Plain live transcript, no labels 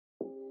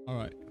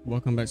Alright,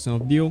 welcome back to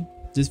another video.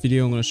 This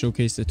video I'm going to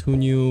showcase the two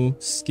new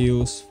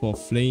skills for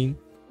Flame.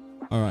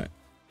 Alright,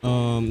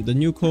 the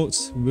new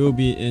codes will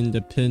be in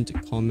the pinned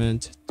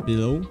comment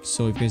below.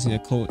 So if you guys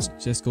need the codes,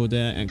 just go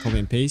there and copy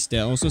and paste.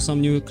 There are also some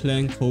new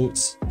clan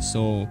codes.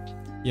 So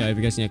yeah, if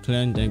you guys need a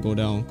clan, then go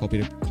down, copy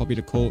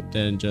the code,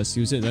 then just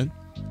use it then.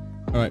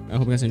 Alright, I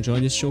hope you guys enjoy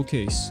this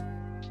showcase.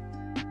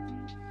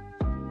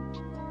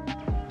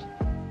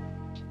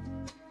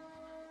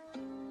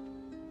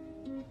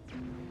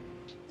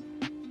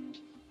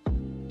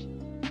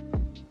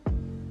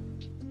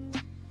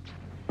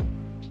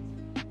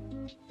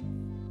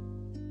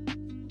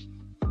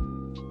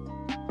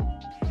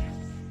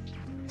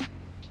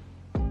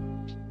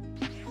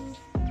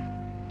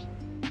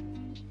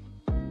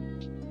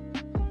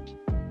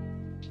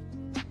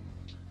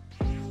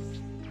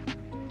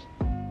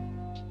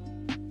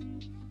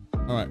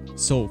 Alright,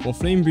 so for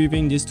flame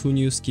breathing, these two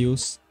new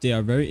skills, they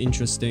are very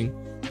interesting.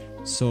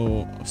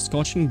 So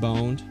scorching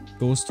bound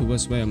goes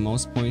towards where your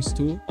mouse points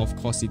to. Of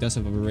course, it does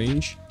have a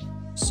range.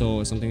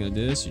 So something like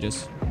this, you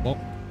just pop,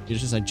 you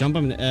just like jump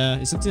up in the air.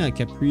 It's something like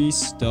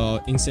Caprice,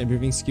 the insect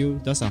breathing skill,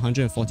 does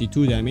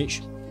 142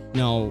 damage.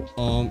 Now,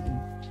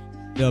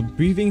 the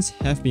breathings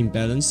have been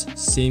balanced,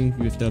 same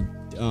with the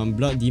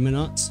blood demon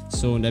arts.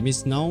 So that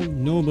means now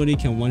nobody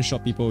can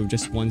one-shot people with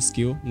just one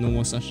skill. No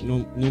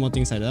more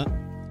things like that.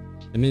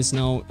 That means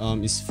now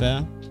it's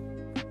fair.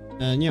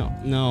 And yeah,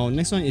 now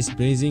next one is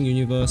Blazing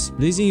Universe.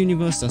 Blazing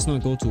Universe does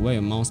not go to where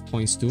your mouse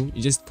points to.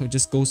 It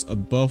just goes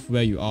above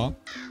where you are.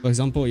 For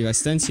example, if I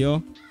stand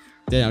here,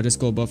 then I'll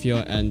just go above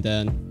here, and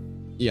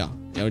then yeah,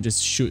 I'll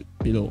just shoot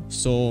below.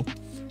 So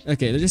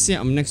okay, let's just say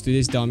I'm next to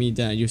this dummy,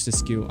 then I use the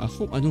skill. I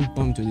hope I don't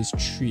bump into this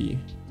tree.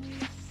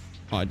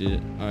 Oh, I did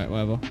it. Alright,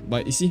 whatever.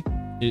 But you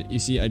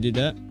see, I did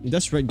that. It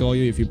does ragdoll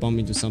you if you bump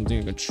into something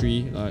like a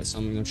tree, like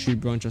a tree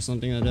branch or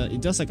something like that. It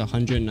does like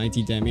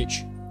 190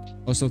 damage.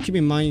 Also, keep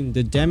in mind,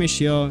 the damage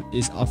here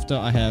is after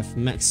I have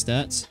max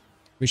stats,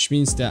 which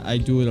means that I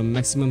do the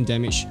maximum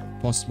damage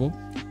possible,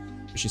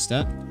 which is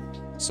that.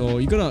 So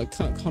you gotta,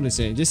 how to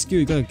say, this skill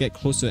you gotta get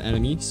close to the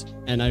enemies,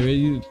 and I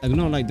do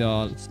not like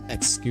the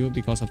X skill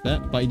because of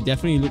that, but it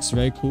definitely looks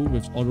very cool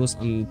with all those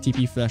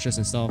TP flashes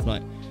and stuff.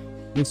 Like,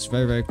 looks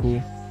very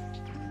cool.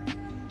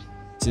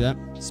 See that?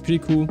 It's pretty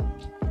cool,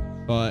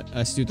 but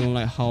I still don't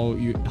like how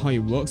it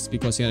works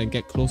because you gotta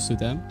get close to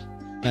them.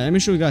 Let me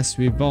show you guys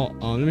without.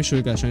 Let me show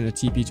you guys trying to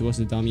TP towards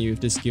the dummy with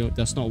this skill.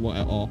 Does not work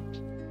at all.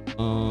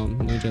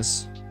 Let me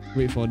just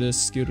wait for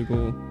this skill to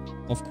go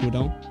off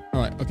cooldown.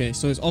 Alright, okay,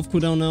 so it's off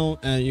cooldown now,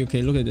 and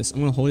okay, look at this.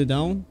 I'm gonna hold it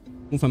down,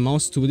 move my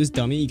mouse to this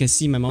dummy. You can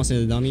see my mouse at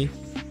the dummy,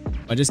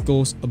 but it just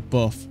goes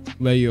above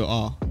where you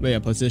are, where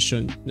you're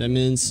positioned. That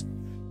means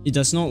it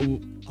does not,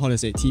 how to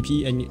say,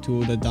 TP and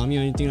to the dummy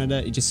or anything like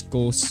that. It just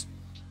goes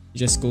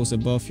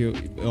above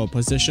your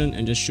position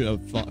and just shoot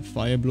a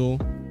fire blow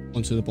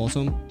onto the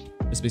bottom.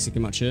 That's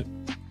basically much it.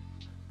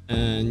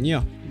 And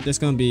yeah, that's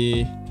gonna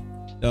be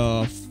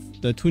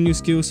the two new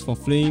skills for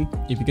flame.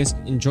 If you guys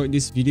enjoyed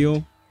this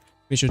video,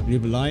 make sure to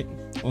leave a like.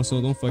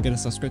 Also, don't forget to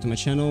subscribe to my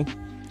channel,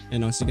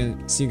 and I'll see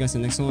you guys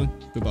in the next one.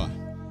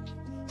 Goodbye.